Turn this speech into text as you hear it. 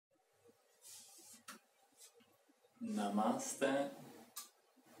Namaste.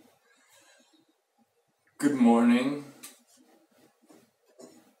 Good morning.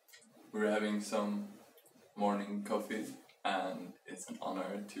 We're having some morning coffee and it's an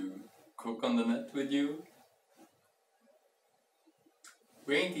honor to cook on the net with you.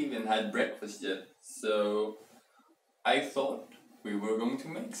 We ain't even had breakfast yet, so I thought we were going to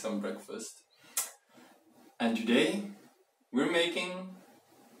make some breakfast. And today we're making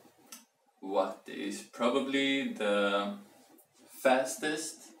what is probably the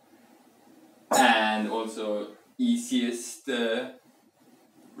fastest and also easiest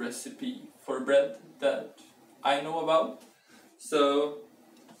recipe for bread that I know about. So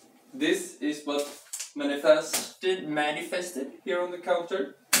this is what manifested here on the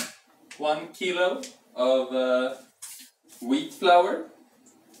counter. 1 kilo of wheat flour,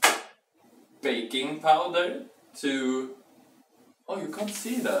 baking powder to... Oh, you can't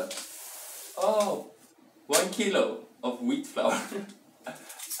see that. Oh, 1 kilo of wheat flour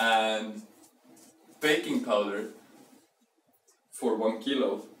and baking powder for 1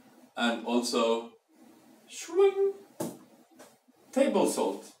 kilo, and also table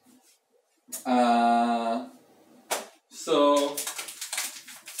salt. So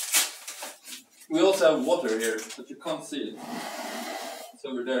we also have water here, but you can't see it. It's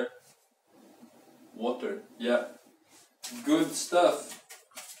over there. Water, yeah, good stuff.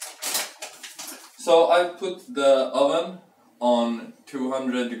 So I put the oven on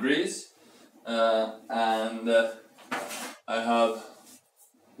 200 degrees and I have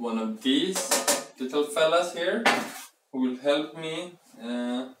one of these little fellas here who will help me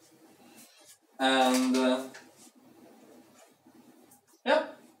yeah,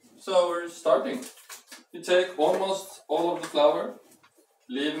 so we're starting. You take almost all of the flour,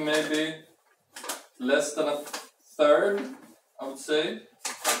 leave maybe less than a third, I would say.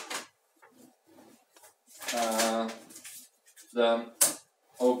 Then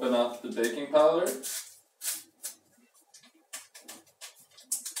open up the baking powder.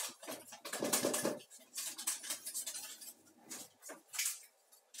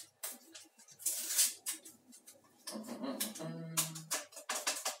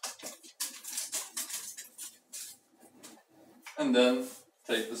 And then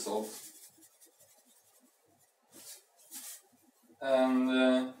take the salt.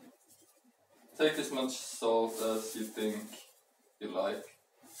 And take as much salt as you think you like.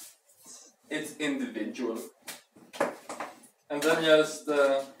 It's individual. And then just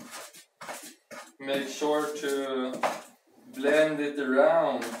make sure to blend it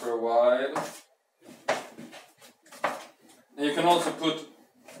around for a while. And you can also put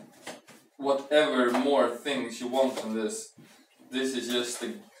whatever more things you want on this. This is just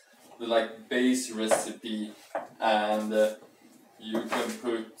the like base recipe, and you can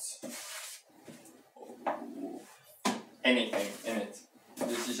put anything in it.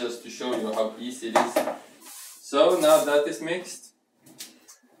 This is just to show you how easy it is. So now that is mixed,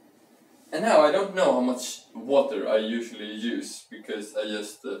 and now I don't know how much water I usually use, because I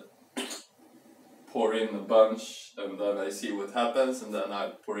just pour in a bunch and then I see what happens, and then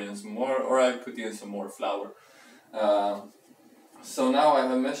I pour in some more, or I put in some more flour. So now I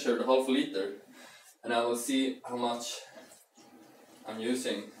have measured half a liter, and I will see how much I'm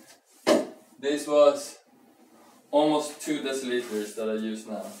using. This was almost 2 deciliters that I use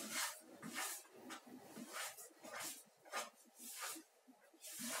now.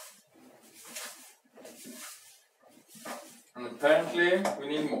 And apparently we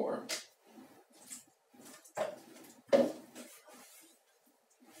need more.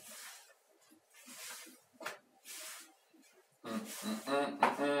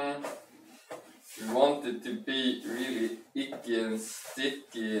 We want it to be really icky and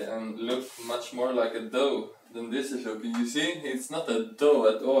sticky and look much more like a dough than this is looking. You see, it's not a dough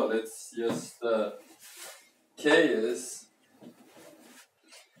at all, it's just chaos.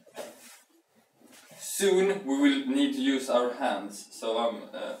 Soon we will need to use our hands, so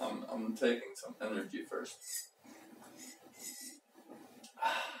I'm taking some energy first.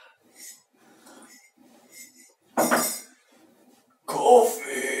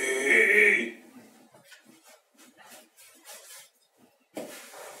 Coffee!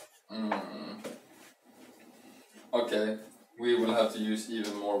 Okay, we will have to use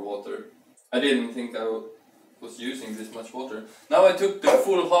even more water. I didn't think I was using this much water. Now I took the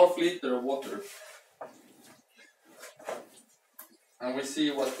full half liter of water. And we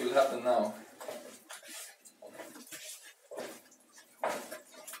see what will happen now.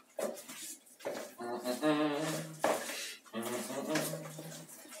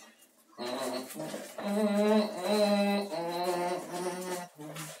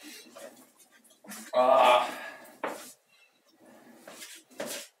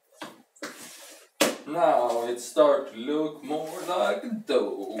 start to look more like a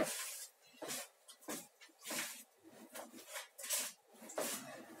dough.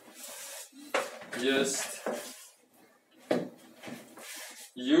 Just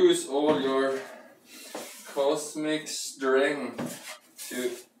use all your cosmic strength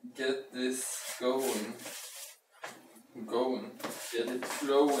to get this going, get it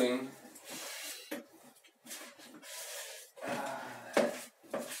flowing.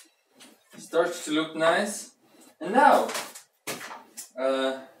 Starts to look nice, and now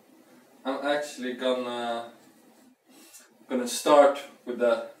I'm actually gonna start with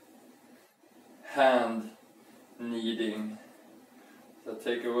the hand kneading. So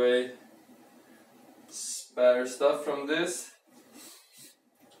take away spare stuff from this.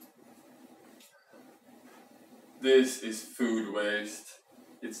 This is food waste.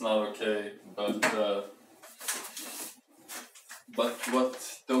 It's not okay, but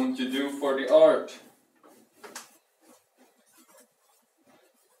what don't you do for the art?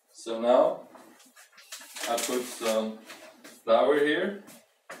 So now I put some flour here,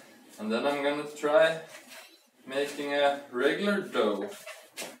 and then I'm gonna try making a regular dough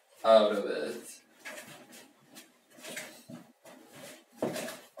out of it.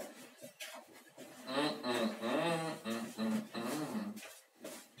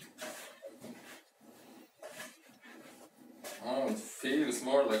 Oh, it feels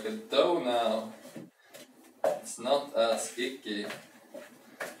more like a dough now. It's not as icky.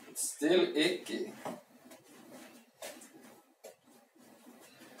 It's still icky.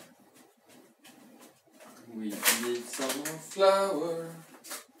 We need some more flour.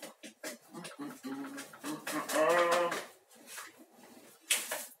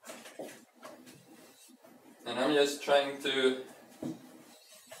 And I'm just trying to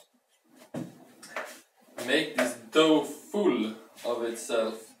make this dough full of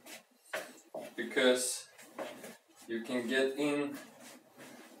itself, because you can get in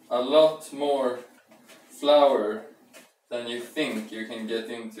a lot more flour than you think you can get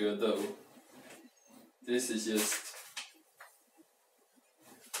into a dough. This is just...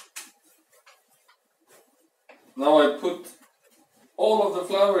 Now I put all of the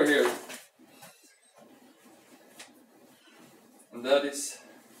flour here, and that is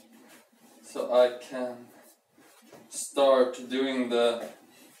so I can start doing the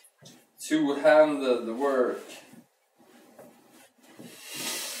two-handed work.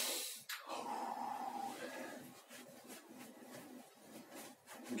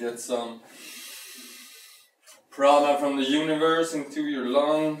 Get some prana from the universe into your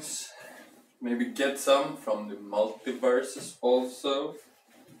lungs. Maybe get some from the multiverses also.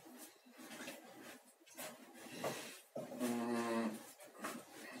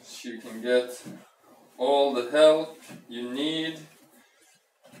 So you can get all the help you need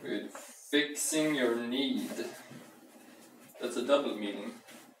with fixing your need. That's a double meaning.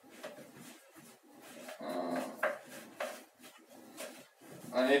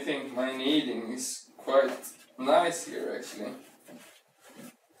 I think my kneading is quite nice here actually.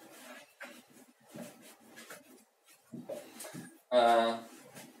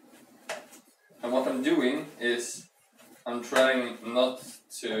 And what I'm doing is I'm trying not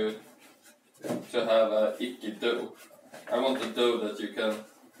to have a icky dough. I want a dough that you can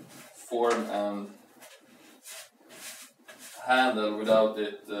form and handle without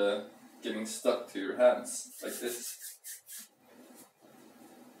it getting stuck to your hands like this.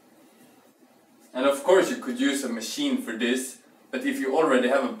 And of course you could use a machine for this, but if you already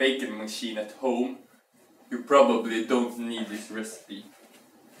have a baking machine at home, you probably don't need this recipe.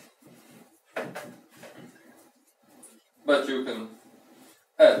 But you can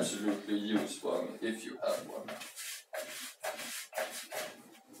absolutely use one if you have one.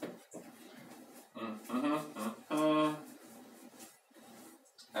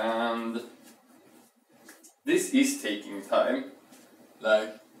 And this is taking time.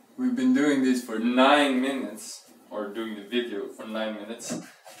 Like, we've been doing this for 9 minutes, or doing the video for 9 minutes.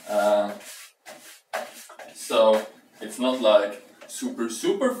 So it's not like super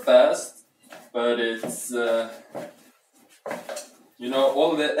fast, but it's you know,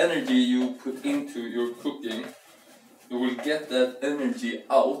 all the energy you put into your cooking, you will get that energy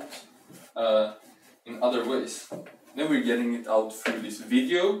out in other ways. Then we're getting it out through this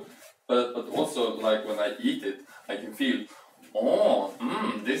video, but also like when I eat it, I can feel, oh,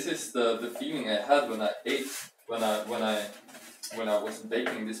 this is the feeling I had when I ate, when I was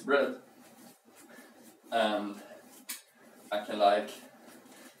baking this bread. And I can like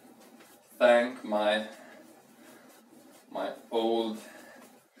thank my old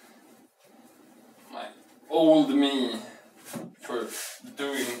me for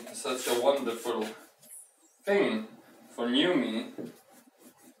doing such a wonderful thing for new me.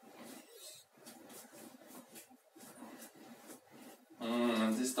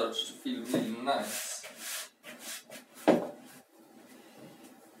 This starts to feel really nice.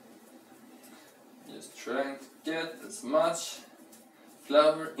 Just trying to get as much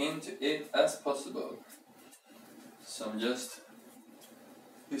flour into it as possible. So I'm just...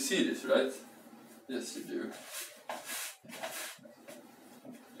 You see this, right? Yes, you do.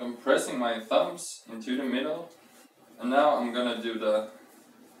 I'm pressing my thumbs into the middle, and now I'm gonna do the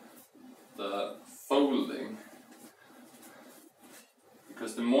folding.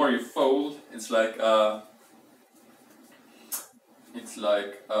 Because the more you fold, it's like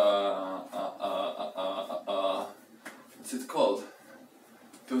what's it called?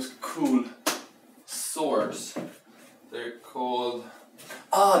 Those cool swords. They're called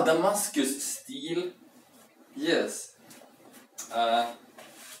Damascus steel. Yes. I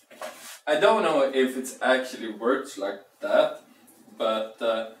don't know if it actually works like that, but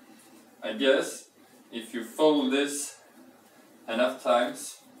I guess if you fold this enough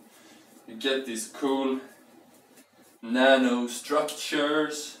times, you get these cool nano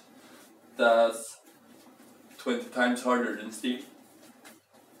structures that's 20 times harder than steel.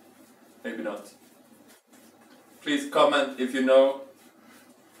 Maybe not. Please comment if you know.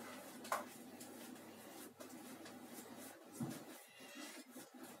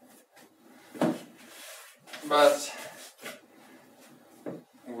 But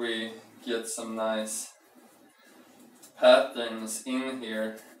we get some nice patterns in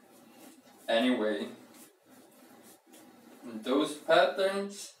here anyway. And those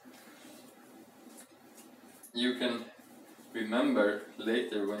patterns you can remember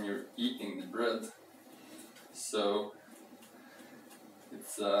later when you're eating the bread. So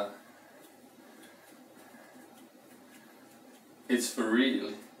it's for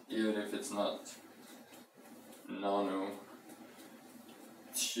real, even if it's not nano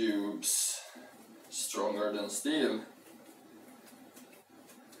tubes stronger than steel.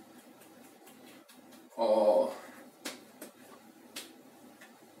 Oh,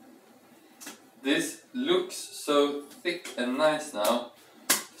 this looks so thick and nice now,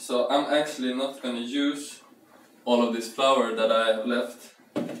 so I'm actually not gonna use all of this flour that I have left,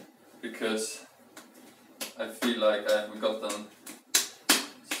 because I feel like I have gotten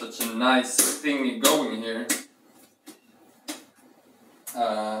such a nice thing going here.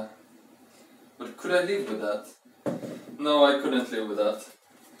 But could I live with that? No, I couldn't live with that.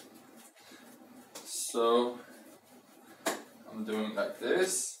 So I'm doing like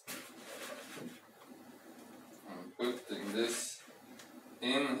this. I'm putting this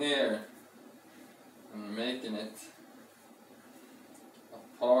in here and making it a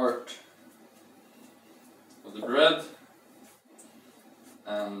part of the bread,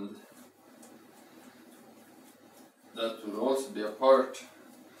 and that will also be a part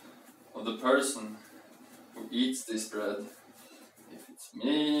of the person who eats this bread, if it's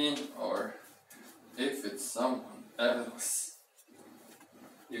me or if it's someone else.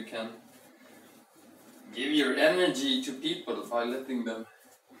 You can give your energy to people by letting them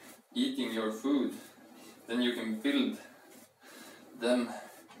eating your food. Then you can build them.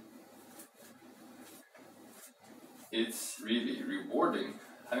 It's really rewarding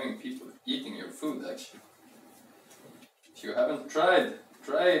having people eating your food, actually. If you haven't tried,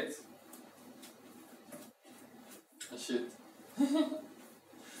 try it. Oh, shit.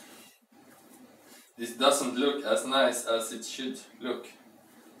 This doesn't look as nice as it should look,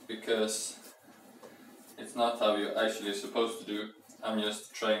 because it's not how you're actually supposed to do. I'm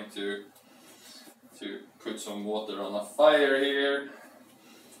just trying to put some water on a fire here.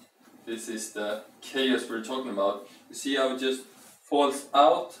 This is the chaos we're talking about. You see how it just falls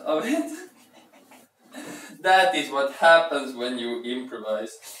out of it? That is what happens when you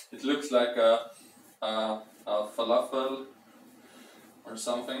improvise. It looks like a falafel or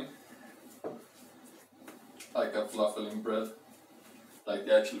something. Like a falafel in bread. Like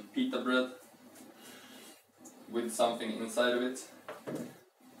the actual pita bread. With something inside of it.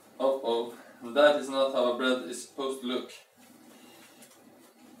 Oh, that is not how a bread is supposed to look.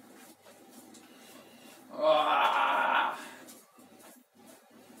 Ah.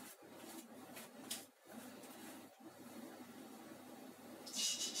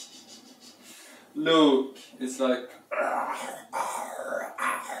 Look, it's like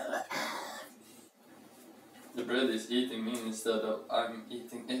the bread is eating me instead of I'm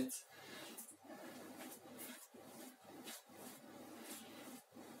eating it.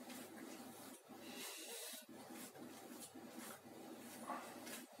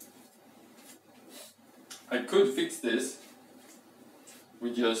 I could fix this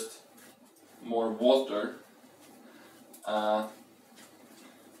with just more water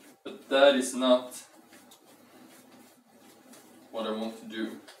But that is not what I want to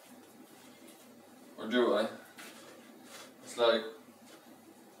do. Or do I? It's like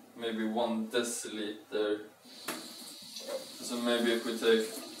maybe 1 deciliter. So maybe if we take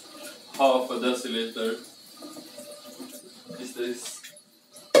half a deciliter, is this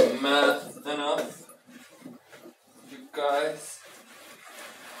math enough, you guys?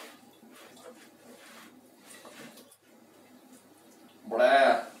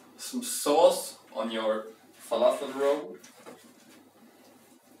 Blah. Some sauce on your falafel roll.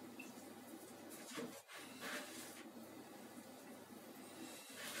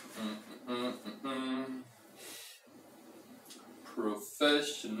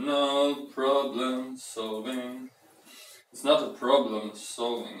 Professional problem solving. It's not a problem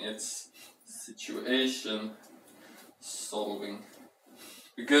solving, it's situation solving.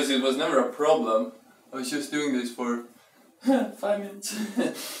 Because it was never a problem. I was just doing this for 5 minutes.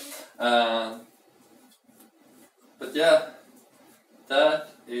 But yeah, that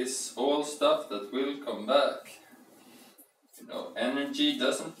is all stuff that will come back. You know, energy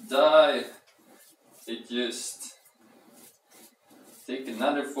doesn't die. It just take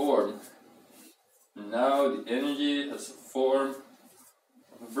another form. Now the energy has a form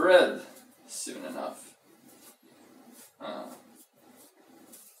of bread soon enough.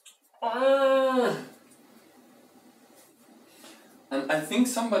 And I think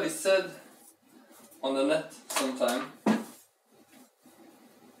somebody said on the net sometime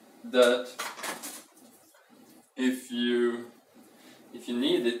that if you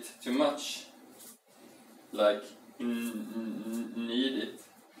need it too much, like need it,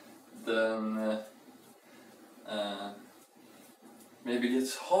 then maybe it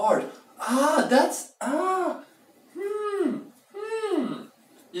gets hard.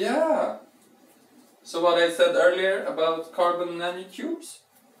 Yeah. So what I said earlier about carbon nanotubes,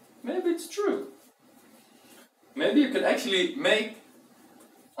 maybe it's true. Maybe you can actually make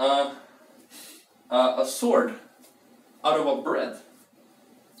a sword out of a bread.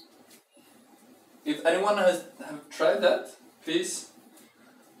 If anyone have tried that, please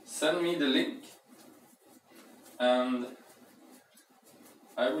send me the link and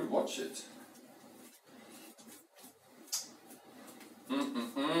I will watch it.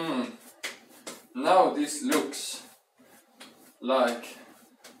 Now this looks like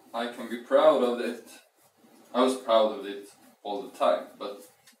I can be proud of it. I was proud of it all the time, but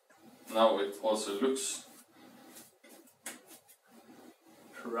now it also looks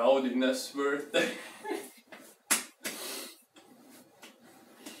proudness worth.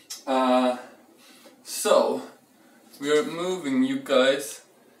 So we are moving, you guys,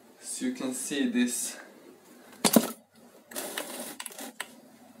 so you can see this.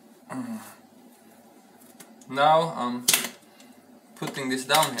 Now I'm putting this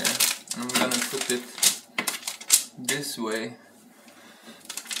down here, and I'm gonna put it this way,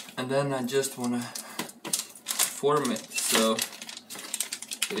 and then I just wanna form it so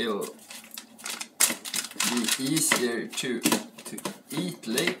it'll be easier to eat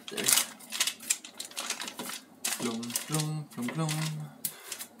later. Blum blum blum blum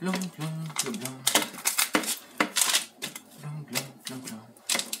blum blum blum blum blum blum blum blum.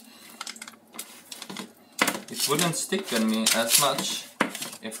 It wouldn't stick on me as much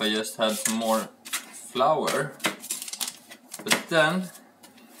if I just had some more flour, but then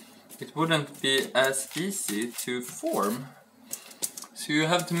it wouldn't be as easy to form. So you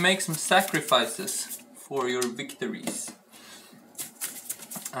have to make some sacrifices for your victories.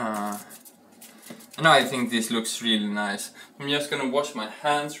 And I think this looks really nice. I'm just gonna wash my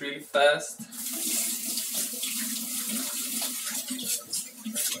hands really fast.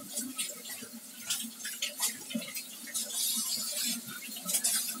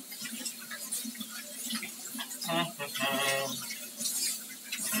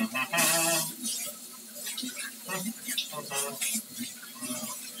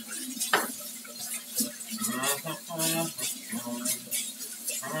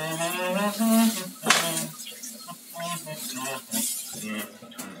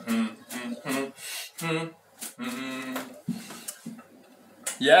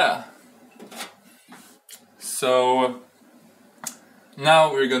 Yeah. So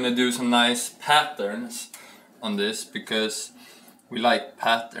now we're gonna do some nice patterns on this because we like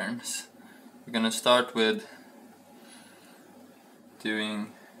patterns. We're gonna start with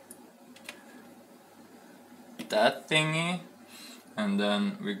doing that thingy, and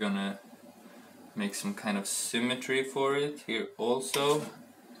then we're gonna make some kind of symmetry for it here also.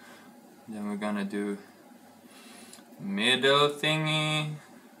 Then we're gonna do middle thingy,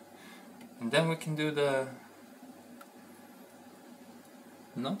 and then we can do the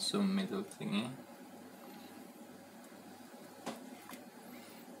not so middle thingy.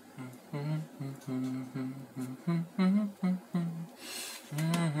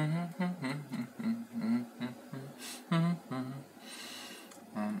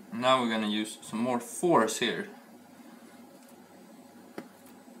 Now we're gonna use some more force here,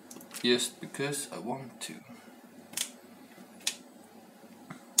 just because I want to.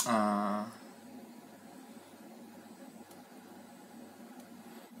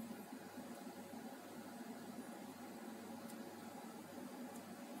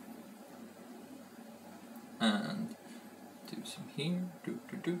 And do some here,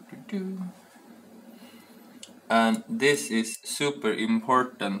 do. And this is super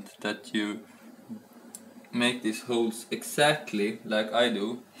important that you make these holes exactly like I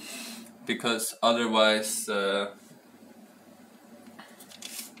do, because otherwise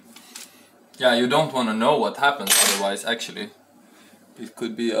yeah, you don't want to know what happens otherwise. Actually, it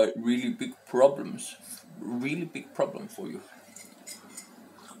could be a really big problem for you.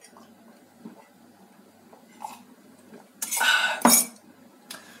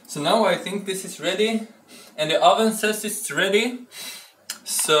 So now I think this is ready, and the oven says it's ready.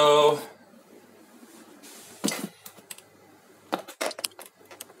 So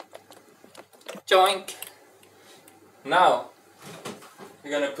joink. Now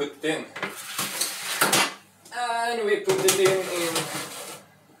we're gonna put it in, and we put it in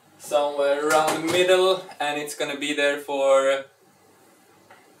somewhere around the middle, and it's gonna be there for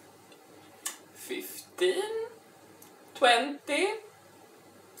 15, 20,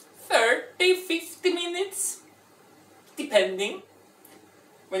 30, 50 minutes, depending.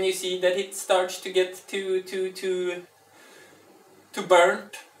 When you see that it starts to get too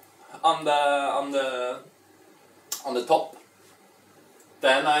burnt on the top,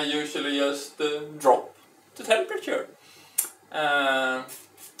 then I usually just drop the temperature.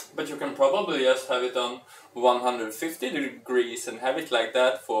 But you can probably just have it on 150 degrees and have it like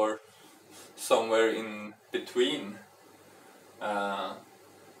that for somewhere in between.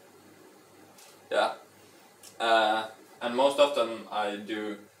 Yeah, and most often I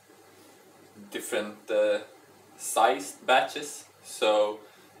do different sized batches, so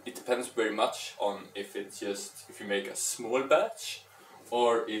it depends very much on if you make a small batch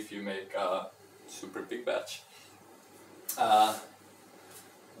or if you make a super big batch.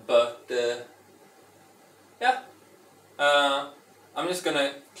 Yeah, I'm just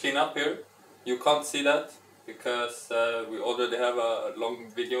gonna clean up here. You can't see that because we already have a long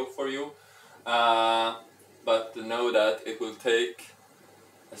video for you. But know that it will take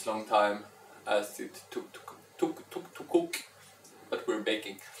as long time as it took to cook, but we're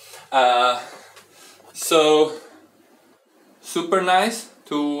baking. So super nice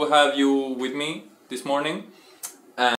to have you with me this morning.